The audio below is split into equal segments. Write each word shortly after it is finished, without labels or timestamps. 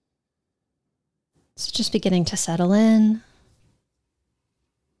So just beginning to settle in.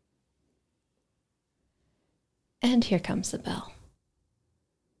 And here comes the bell.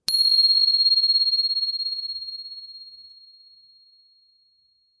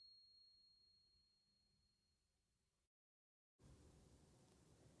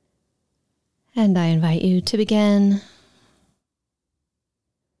 And I invite you to begin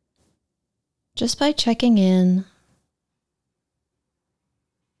just by checking in.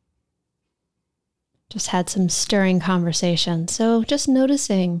 Just had some stirring conversation, so just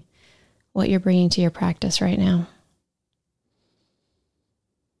noticing what you're bringing to your practice right now.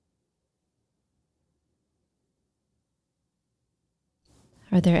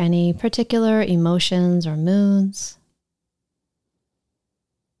 Are there any particular emotions or moods?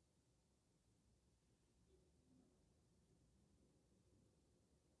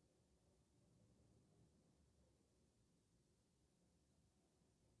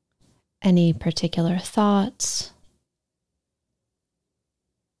 Any particular thoughts?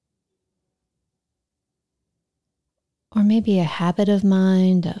 Or maybe a habit of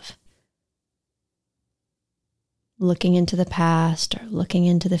mind of looking into the past or looking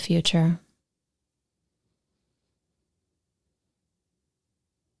into the future.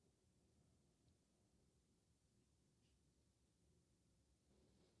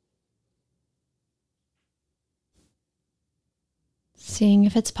 Seeing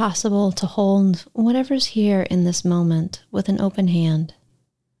if it's possible to hold whatever's here in this moment with an open hand.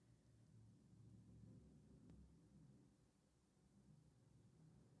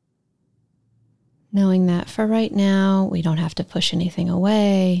 Knowing that for right now, we don't have to push anything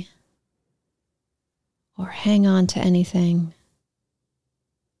away or hang on to anything.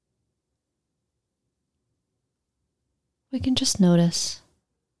 We can just notice.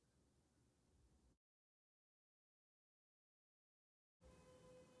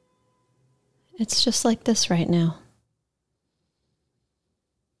 It's just like this right now.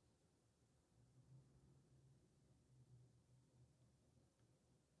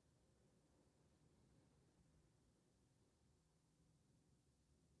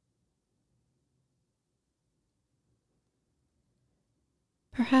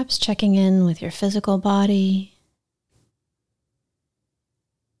 Perhaps checking in with your physical body.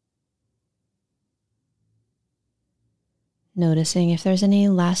 Noticing if there's any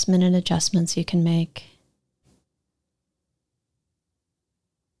last minute adjustments you can make.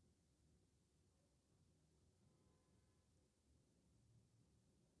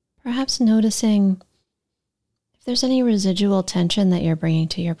 Perhaps noticing if there's any residual tension that you're bringing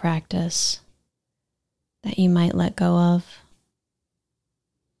to your practice that you might let go of.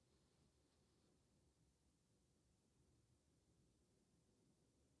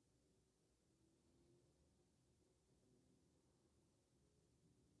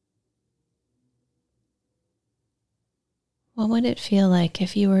 What would it feel like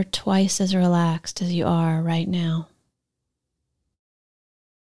if you were twice as relaxed as you are right now?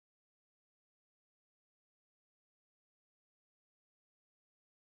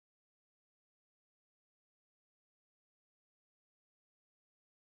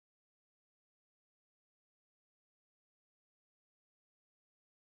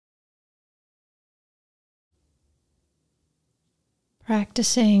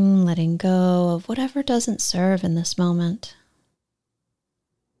 Practicing letting go of whatever doesn't serve in this moment,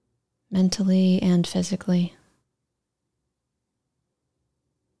 mentally and physically.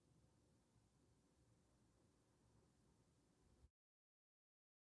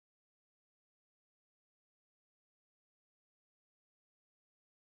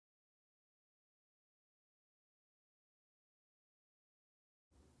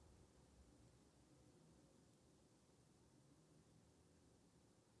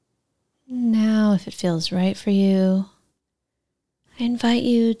 Now, if it feels right for you, I invite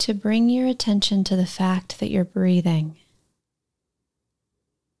you to bring your attention to the fact that you're breathing.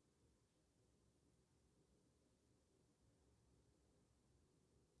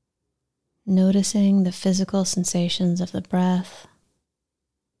 Noticing the physical sensations of the breath.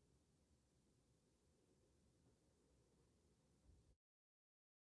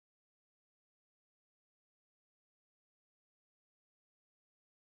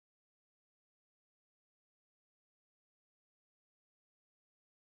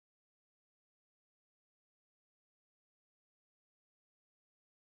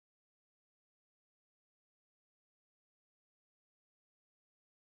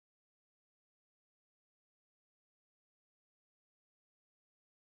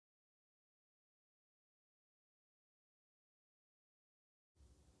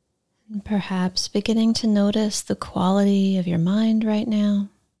 And perhaps beginning to notice the quality of your mind right now.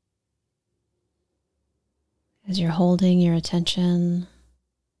 as you're holding your attention.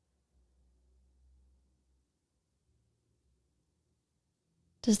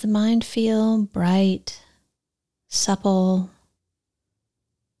 Does the mind feel bright, supple,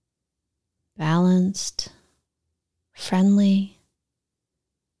 balanced, friendly?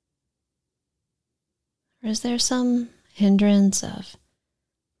 Or is there some hindrance of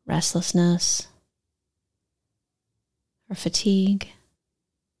restlessness or fatigue?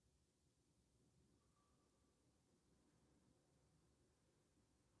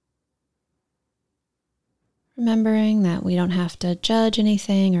 Remembering that we don't have to judge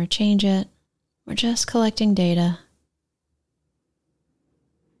anything or change it. We're just collecting data.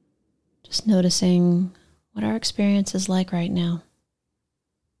 Just noticing what our experience is like right now.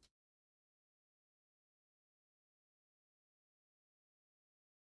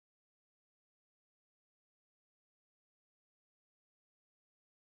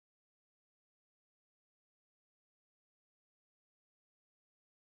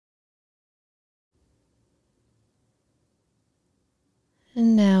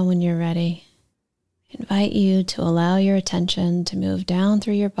 And now when you're ready, I invite you to allow your attention to move down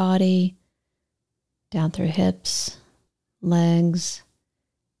through your body, down through hips, legs,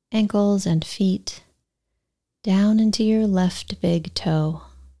 ankles, and feet, down into your left big toe.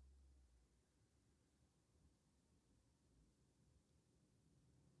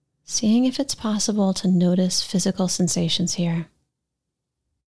 Seeing if it's possible to notice physical sensations here.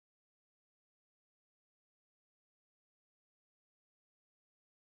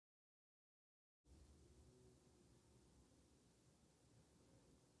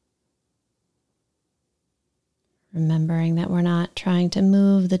 Remembering that we're not trying to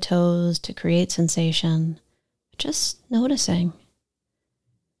move the toes to create sensation, but just noticing.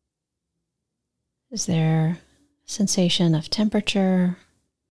 Is there a sensation of temperature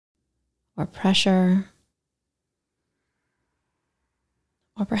or pressure,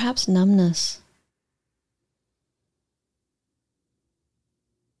 or perhaps numbness?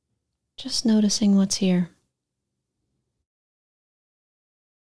 Just noticing what's here.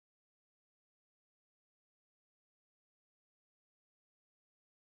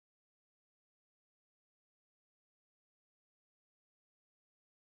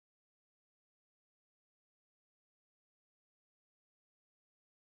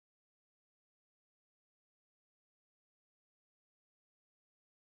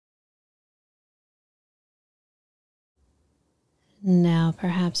 Now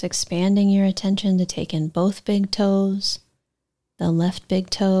perhaps expanding your attention to take in both big toes, the left big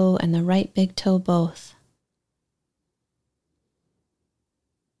toe and the right big toe both.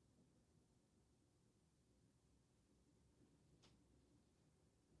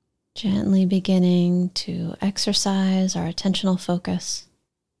 Gently beginning to exercise our attentional focus.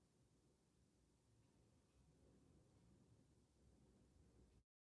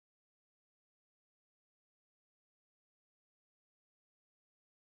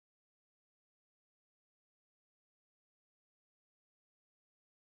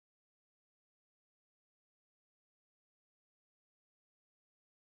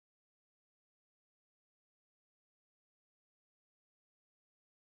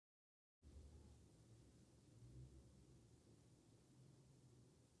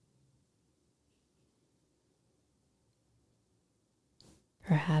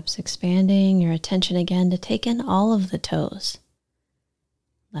 Perhaps expanding your attention again to take in all of the toes.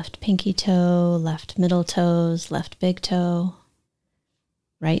 Left pinky toe, left middle toes, left big toe,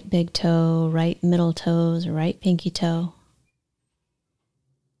 right big toe, right middle toes, right pinky toe.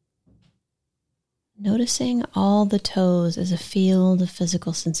 Noticing all the toes as a field of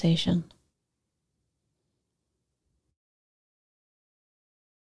physical sensation.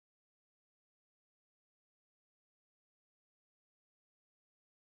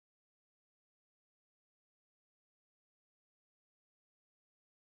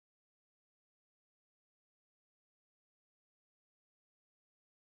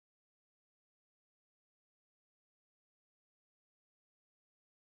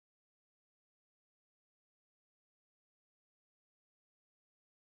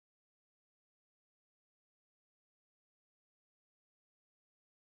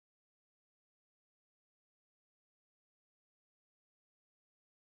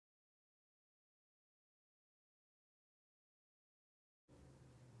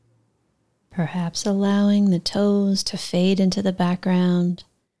 Perhaps allowing the toes to fade into the background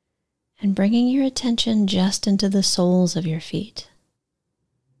and bringing your attention just into the soles of your feet.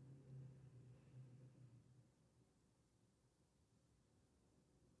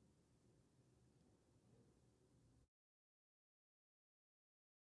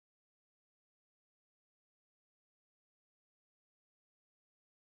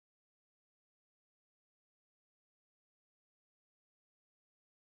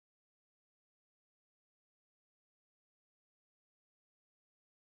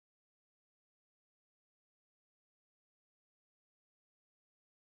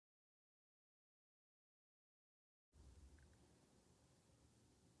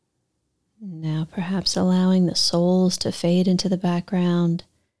 Now perhaps allowing the soles to fade into the background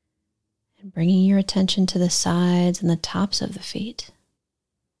and bringing your attention to the sides and the tops of the feet.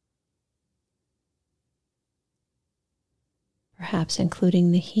 Perhaps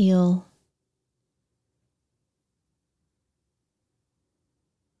including the heel.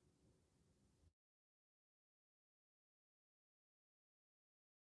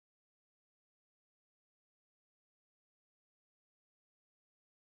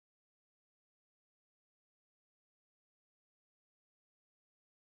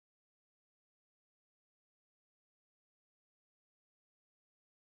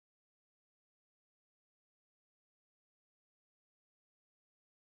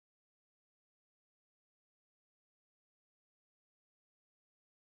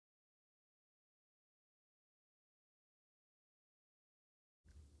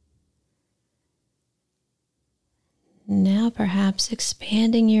 Now perhaps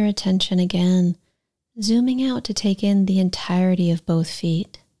expanding your attention again, zooming out to take in the entirety of both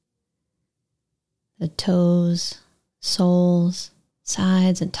feet. The toes, soles,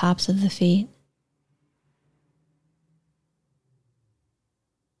 sides, and tops of the feet.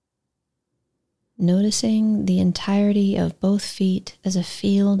 Noticing the entirety of both feet as a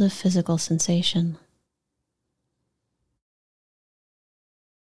field of physical sensation.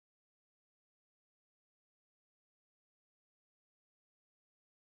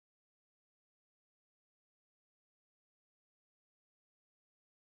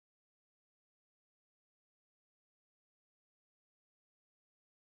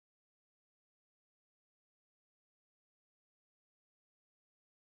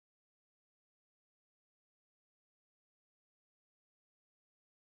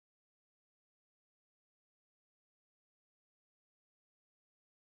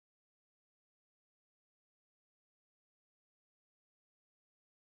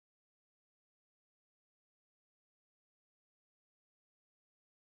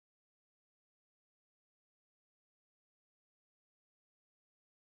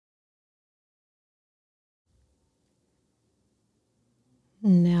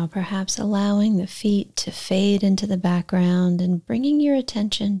 Now perhaps allowing the feet to fade into the background and bringing your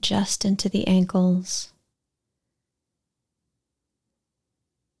attention just into the ankles.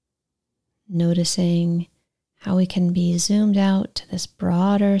 Noticing how we can be zoomed out to this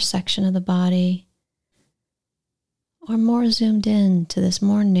broader section of the body, or more zoomed in to this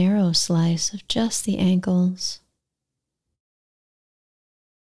more narrow slice of just the ankles.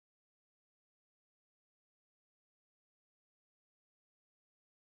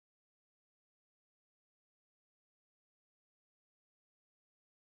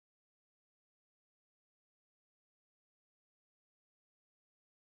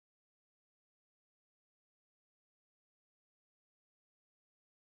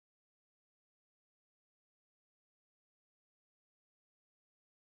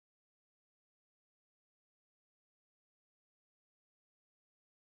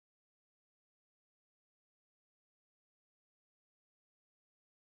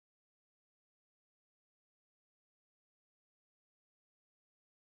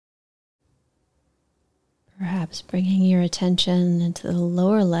 Perhaps bringing your attention into the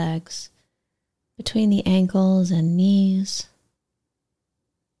lower legs, between the ankles and knees,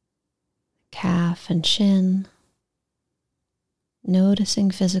 calf and shin, noticing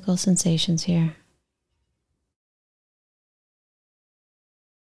physical sensations here.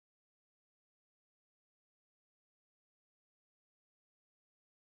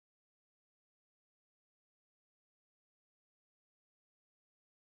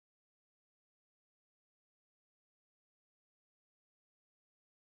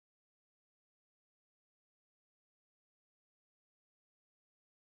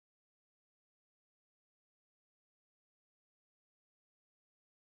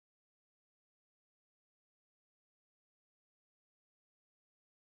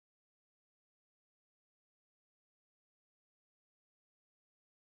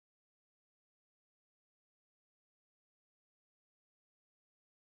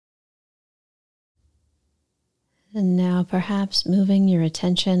 And now perhaps moving your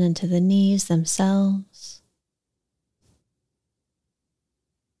attention into the knees themselves.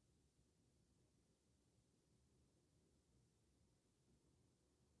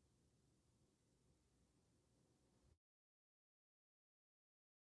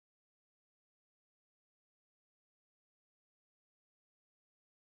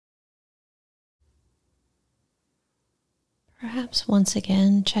 Perhaps once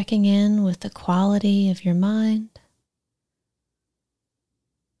again checking in with the quality of your mind.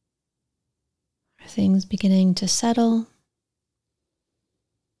 Are things beginning to settle?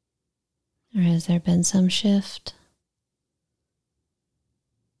 Or has there been some shift?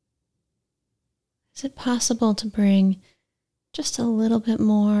 Is it possible to bring just a little bit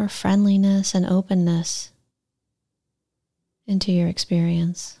more friendliness and openness into your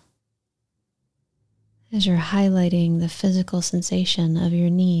experience as you're highlighting the physical sensation of your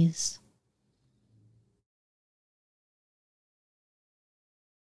knees?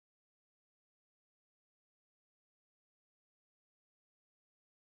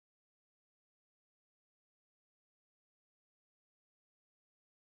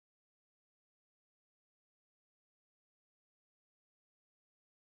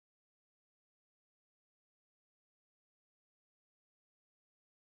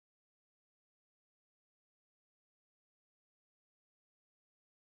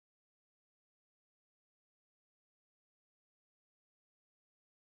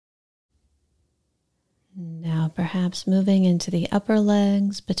 Now perhaps moving into the upper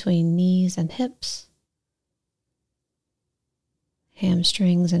legs between knees and hips,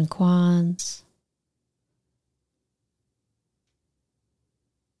 hamstrings and quads.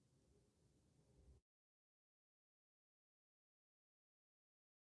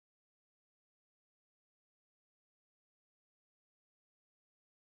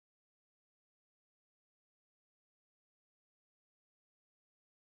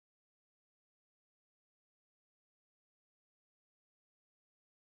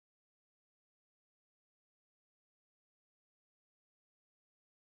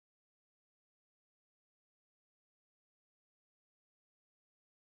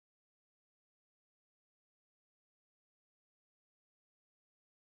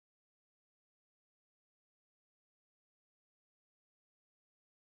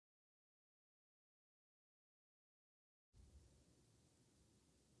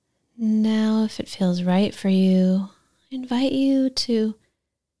 Now, if it feels right for you, I invite you to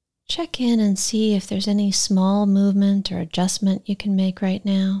check in and see if there's any small movement or adjustment you can make right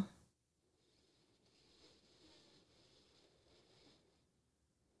now.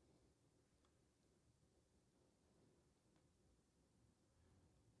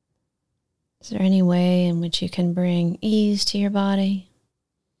 Is there any way in which you can bring ease to your body?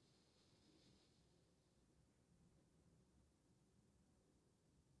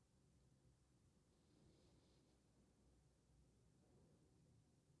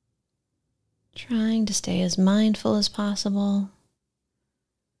 Trying to stay as mindful as possible.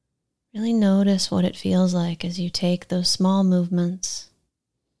 Really notice what it feels like as you take those small movements.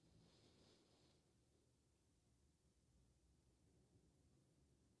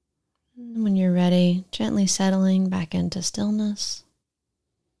 And when you're ready, gently settling back into stillness.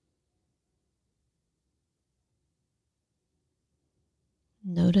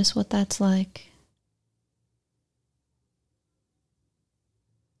 Notice what that's like.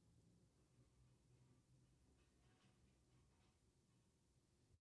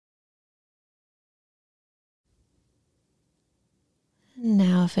 And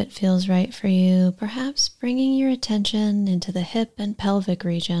now, if it feels right for you, perhaps bringing your attention into the hip and pelvic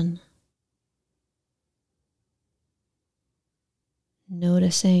region.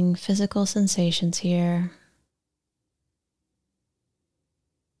 Noticing physical sensations here.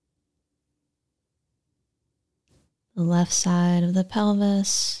 The left side of the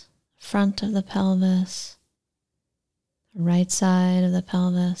pelvis, front of the pelvis, the right side of the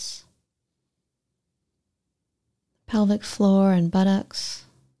pelvis, pelvic floor and buttocks.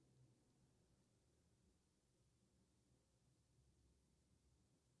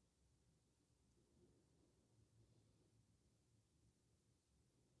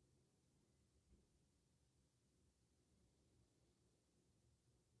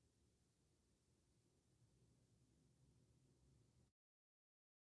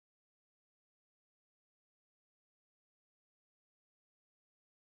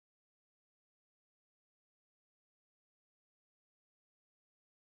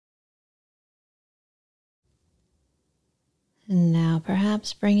 And now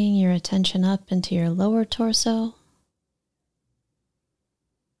perhaps bringing your attention up into your lower torso,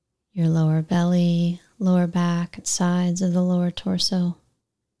 your lower belly, lower back, and sides of the lower torso.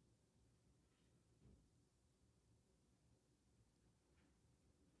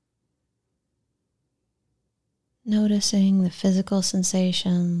 Noticing the physical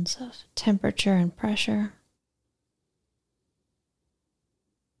sensations of temperature and pressure.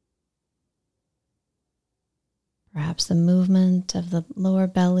 Perhaps the movement of the lower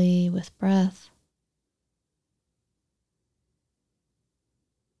belly with breath.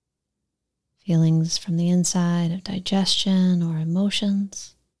 Feelings from the inside of digestion or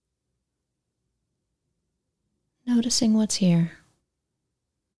emotions. Noticing what's here.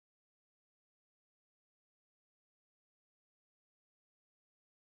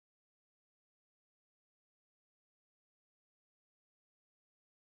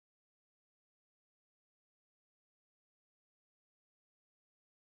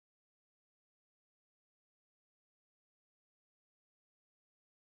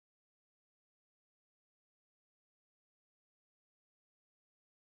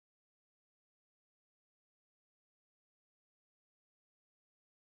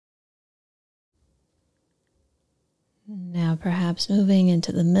 Now perhaps moving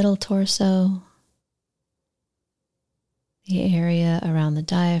into the middle torso, the area around the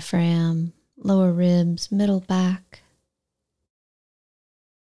diaphragm, lower ribs, middle back.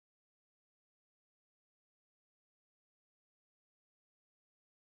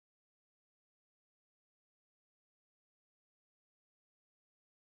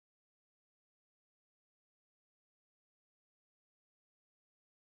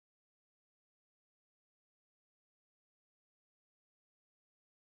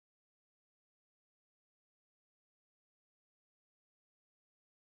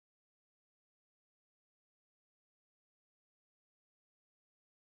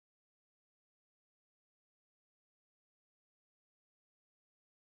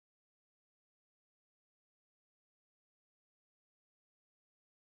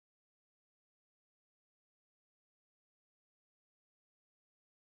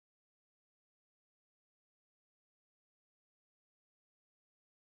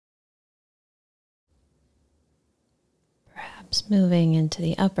 Perhaps moving into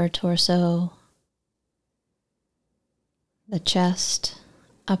the upper torso, the chest,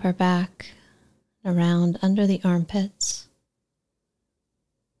 upper back, around under the armpits.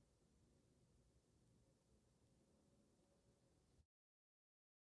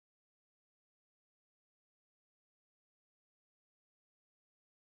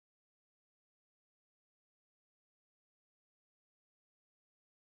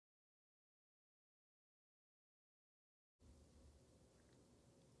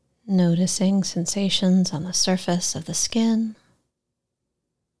 Noticing sensations on the surface of the skin,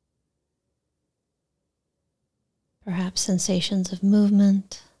 perhaps sensations of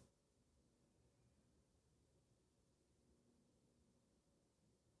movement.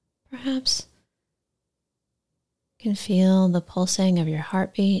 Perhaps you can feel the pulsing of your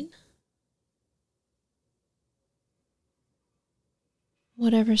heartbeat.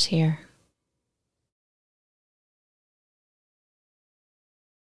 Whatever's here.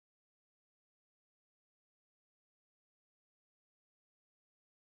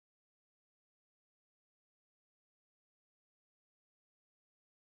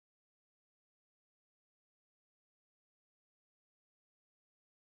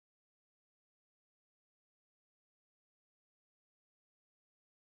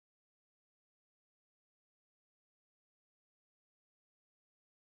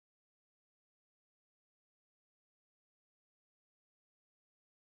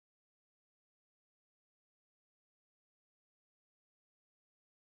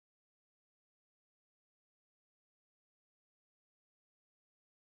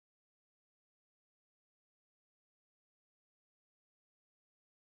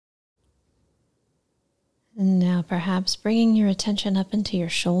 And now perhaps bringing your attention up into your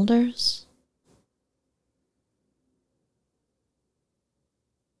shoulders.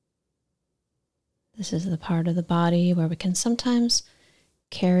 This is the part of the body where we can sometimes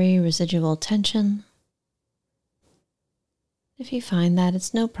carry residual tension. If you find that,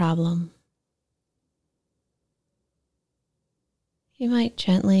 it's no problem. You might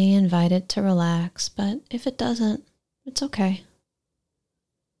gently invite it to relax, but if it doesn't, it's okay.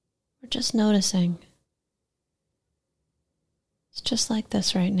 We're just noticing. It's just like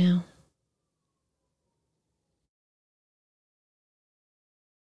this right now.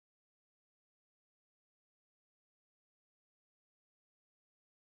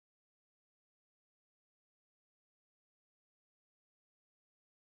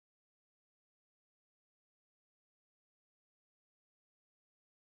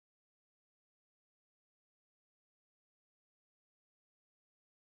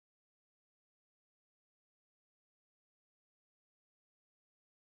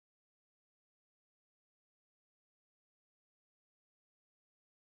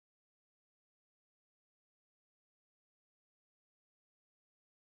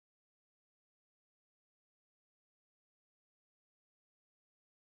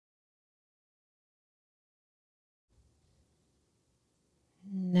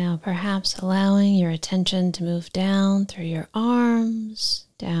 Now perhaps allowing your attention to move down through your arms,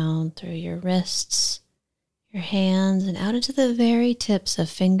 down through your wrists, your hands, and out into the very tips of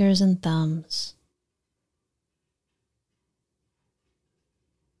fingers and thumbs.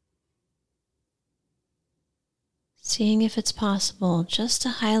 Seeing if it's possible just to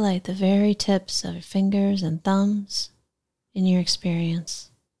highlight the very tips of your fingers and thumbs in your experience.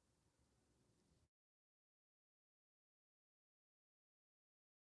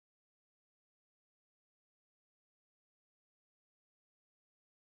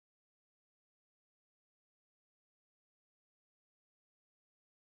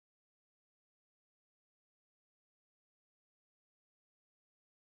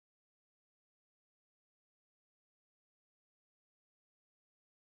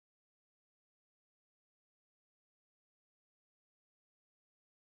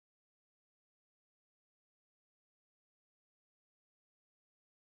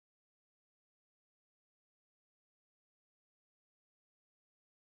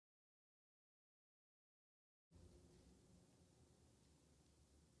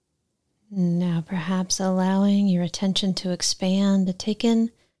 Now perhaps allowing your attention to expand, to take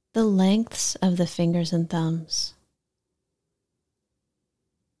in the lengths of the fingers and thumbs.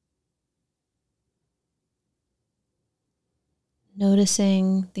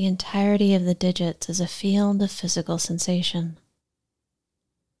 Noticing the entirety of the digits as a field of physical sensation.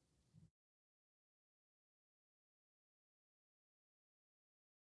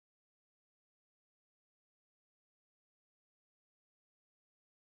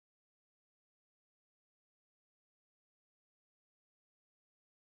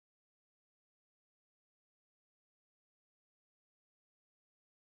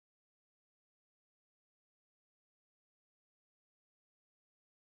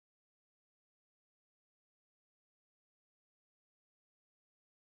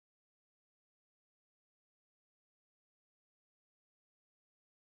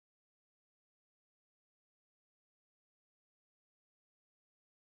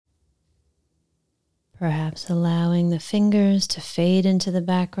 Perhaps allowing the fingers to fade into the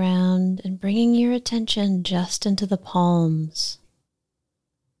background and bringing your attention just into the palms.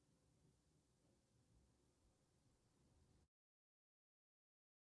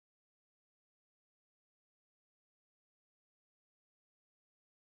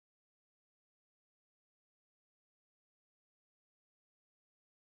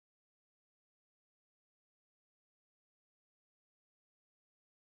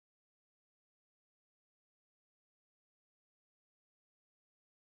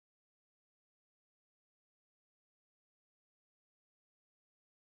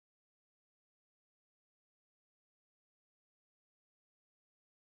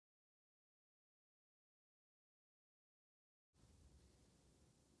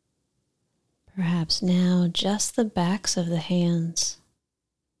 Perhaps now just the backs of the hands.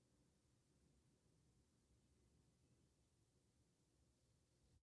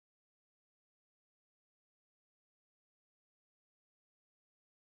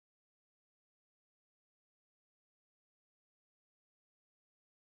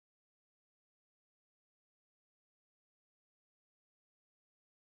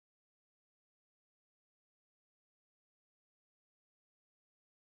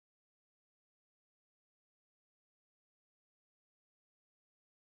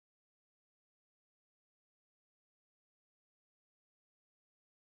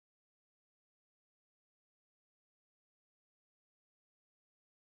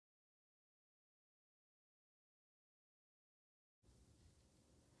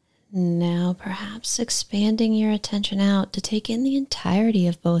 Now perhaps expanding your attention out to take in the entirety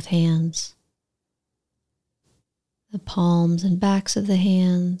of both hands. The palms and backs of the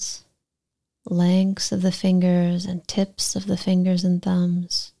hands, lengths of the fingers and tips of the fingers and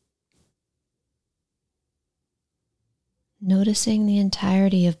thumbs. Noticing the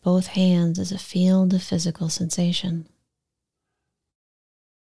entirety of both hands as a field of physical sensation.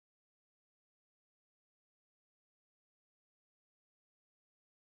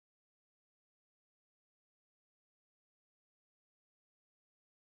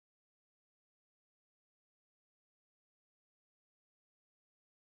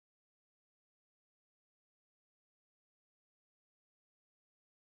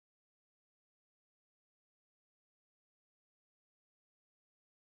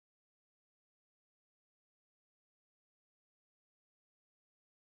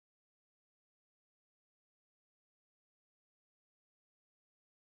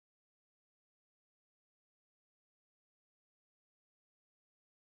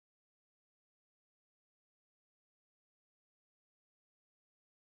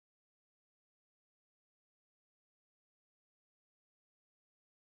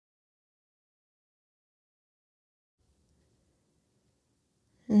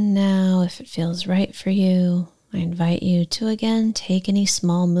 Now, if it feels right for you, I invite you to again take any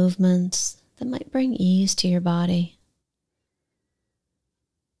small movements that might bring ease to your body.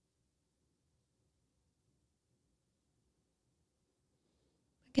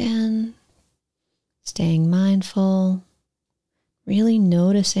 Again, staying mindful, really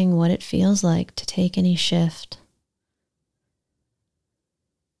noticing what it feels like to take any shift.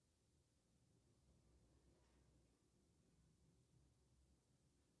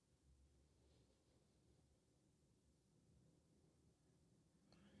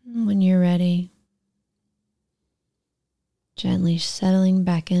 When you're ready, gently settling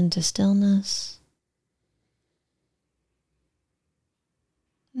back into stillness,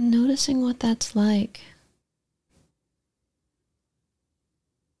 noticing what that's like.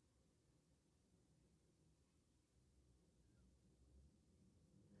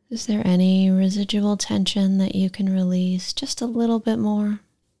 Is there any residual tension that you can release just a little bit more?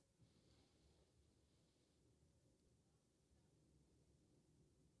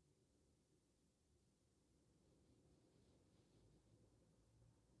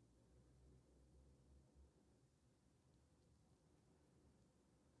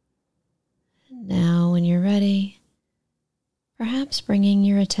 Now, when you're ready, perhaps bringing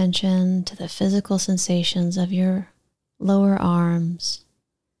your attention to the physical sensations of your lower arms,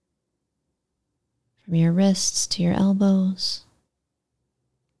 from your wrists to your elbows.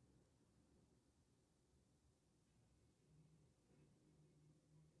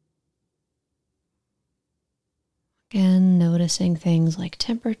 Again, noticing things like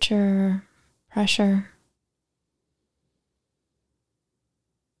temperature, pressure.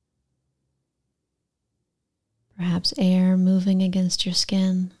 Perhaps air moving against your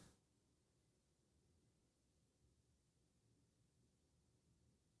skin.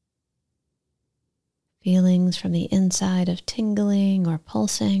 Feelings from the inside of tingling or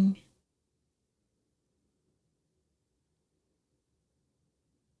pulsing.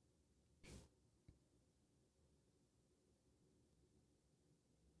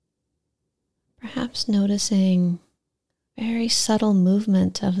 Perhaps noticing very subtle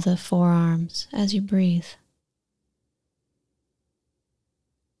movement of the forearms as you breathe.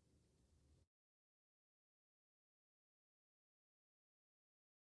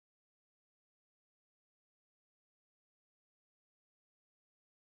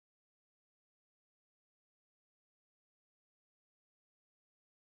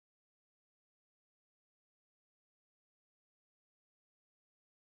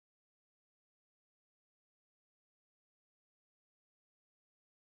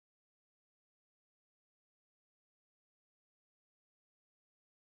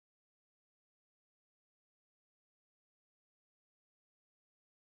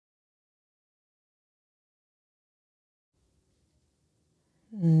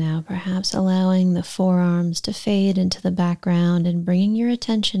 Now perhaps allowing the forearms to fade into the background and bringing your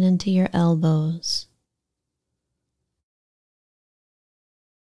attention into your elbows.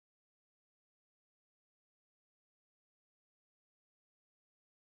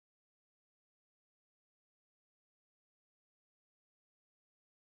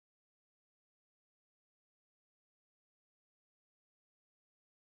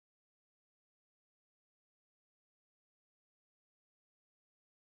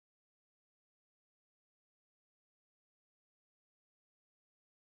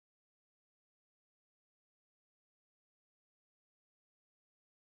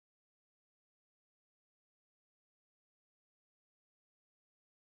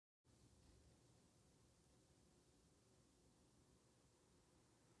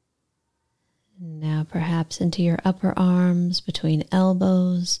 Now perhaps into your upper arms between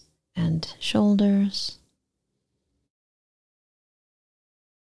elbows and shoulders.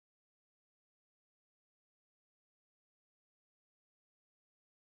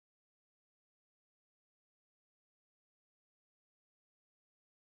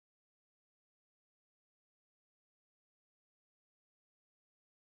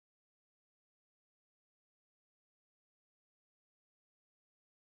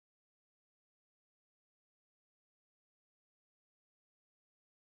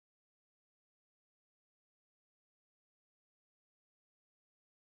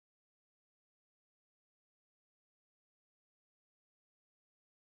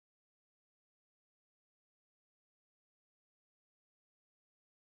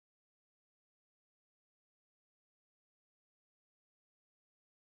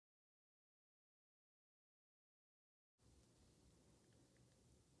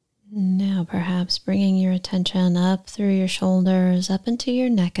 Now perhaps bringing your attention up through your shoulders, up into your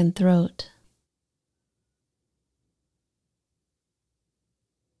neck and throat.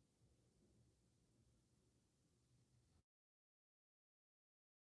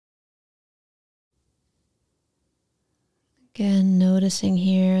 Again, noticing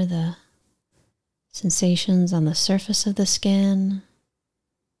here the sensations on the surface of the skin,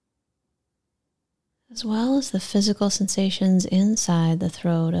 as well as the physical sensations inside the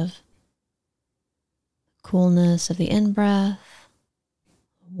throat of coolness of the in-breath,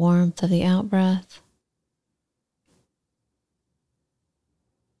 warmth of the out-breath.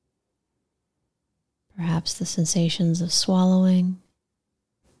 Perhaps the sensations of swallowing.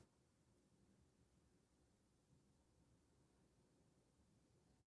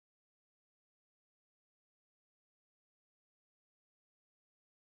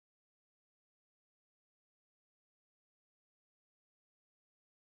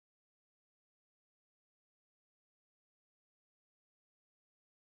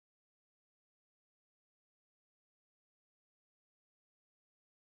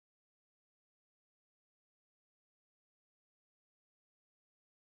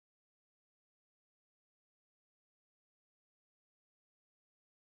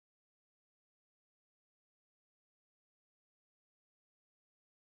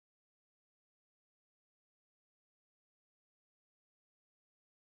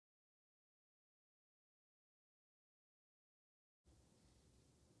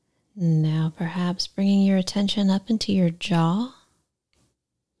 Now perhaps bringing your attention up into your jaw,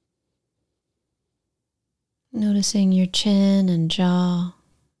 noticing your chin and jaw.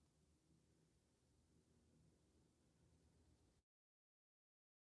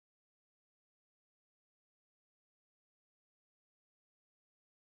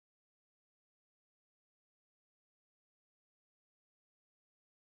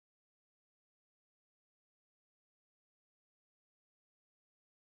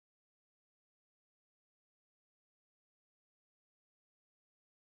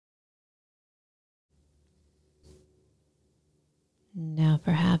 Now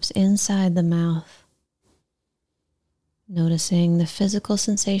perhaps inside the mouth, noticing the physical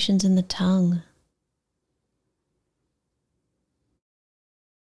sensations in the tongue.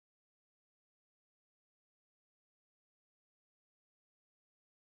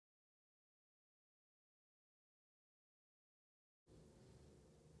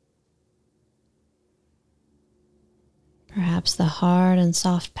 Perhaps the hard and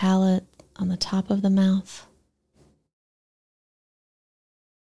soft palate on the top of the mouth.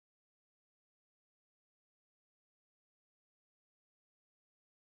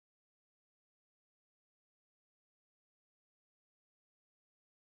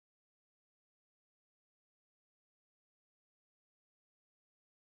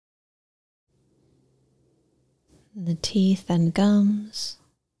 The teeth and gums.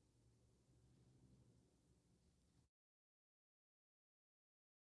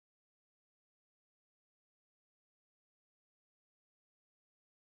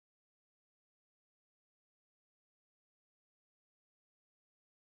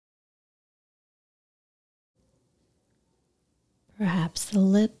 Perhaps the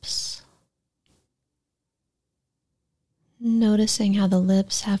lips. Noticing how the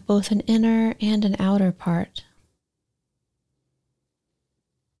lips have both an inner and an outer part.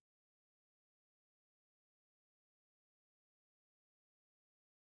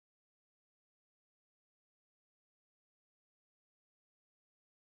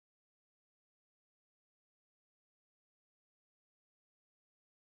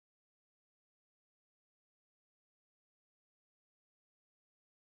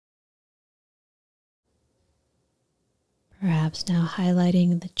 Perhaps now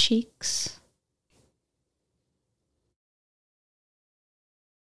highlighting the cheeks.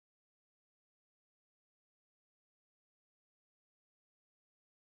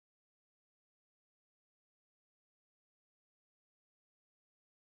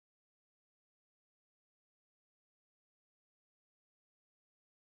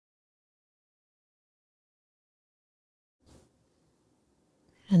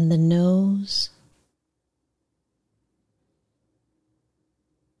 And the nose.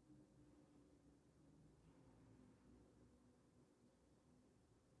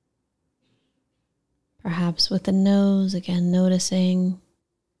 Perhaps with the nose, again noticing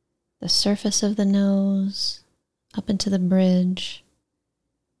the surface of the nose up into the bridge,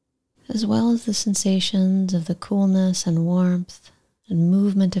 as well as the sensations of the coolness and warmth and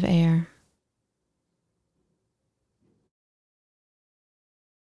movement of air.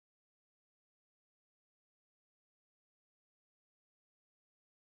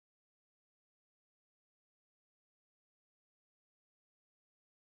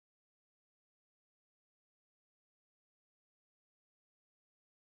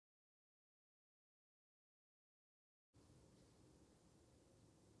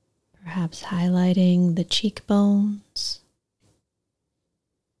 Perhaps highlighting the cheekbones.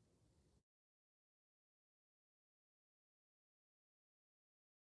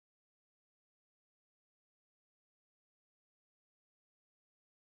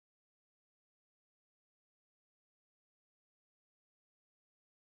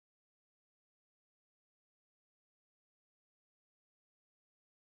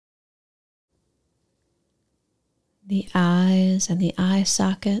 The eyes and the eye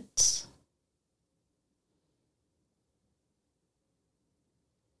sockets.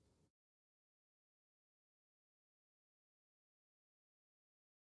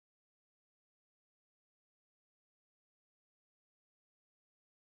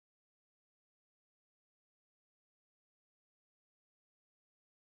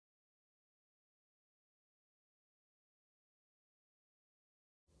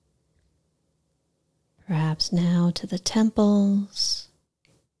 Perhaps now to the temples.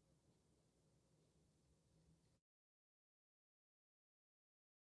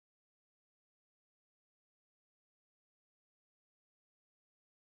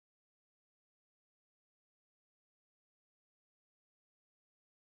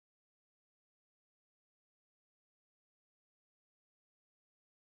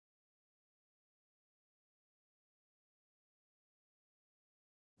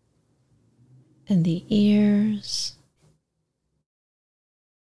 and the ears.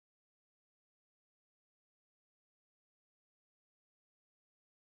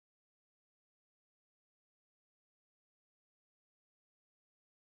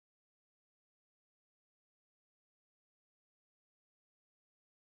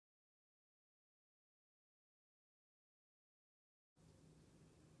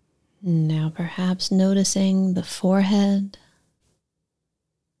 Now perhaps noticing the forehead,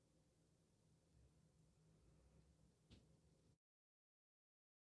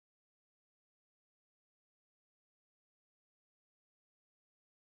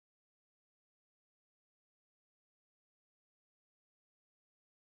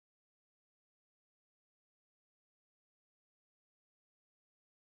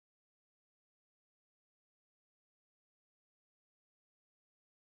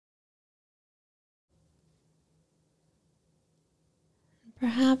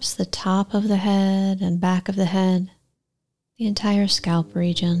 perhaps the top of the head and back of the head, the entire scalp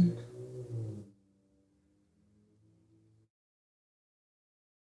region.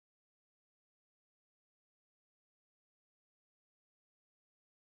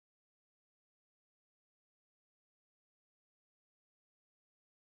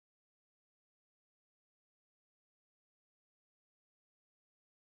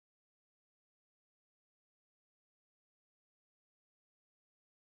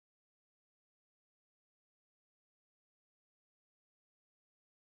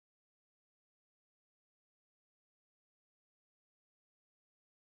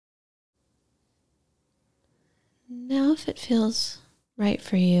 Now, if it feels right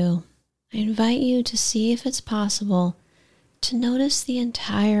for you, I invite you to see if it's possible to notice the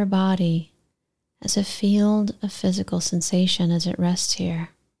entire body as a field of physical sensation as it rests here.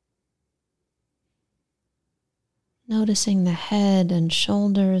 Noticing the head and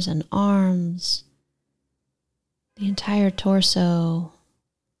shoulders and arms, the entire torso,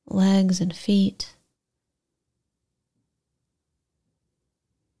 legs and feet.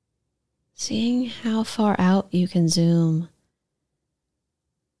 Seeing how far out you can zoom.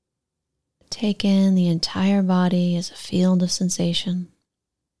 Take in the entire body as a field of sensation.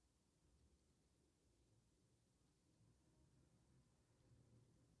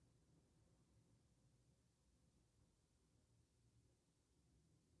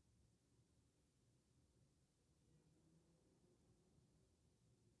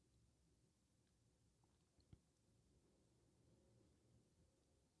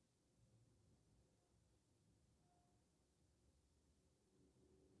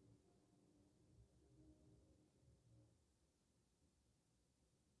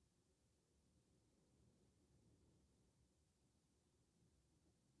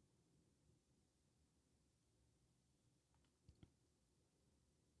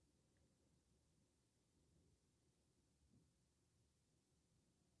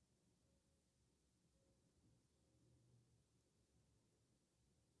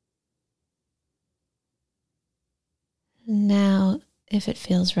 Now, if it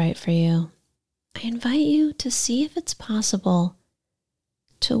feels right for you, I invite you to see if it's possible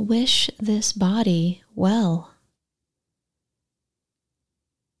to wish this body well.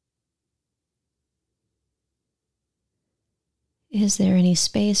 Is there any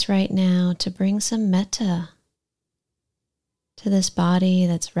space right now to bring some metta to this body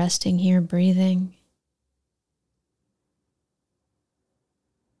that's resting here breathing?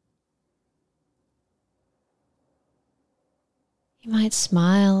 You might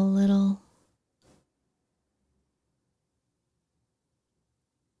smile a little.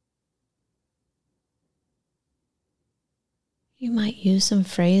 You might use some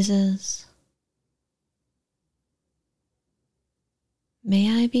phrases.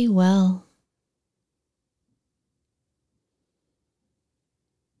 May I be well.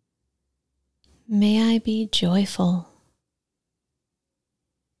 May I be joyful.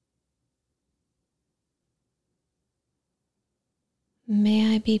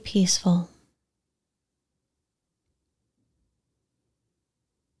 May I be peaceful.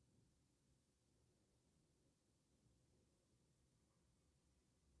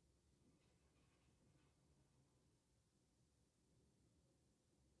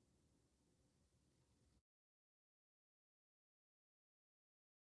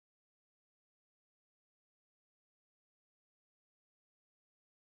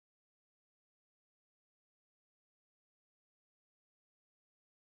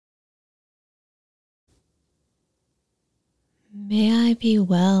 May I be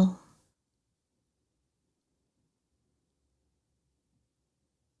well.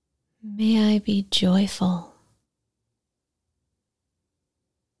 May I be joyful.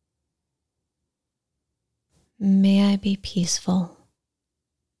 May I be peaceful.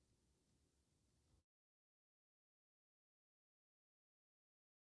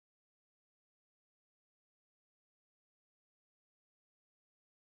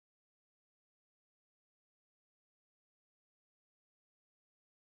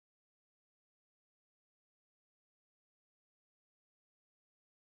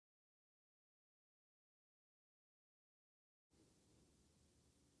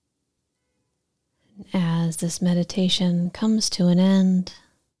 As this meditation comes to an end,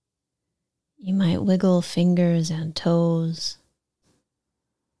 you might wiggle fingers and toes.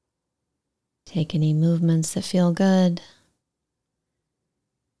 Take any movements that feel good.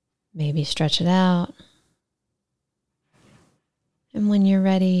 Maybe stretch it out. And when you're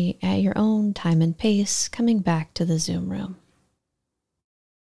ready, at your own time and pace, coming back to the Zoom room.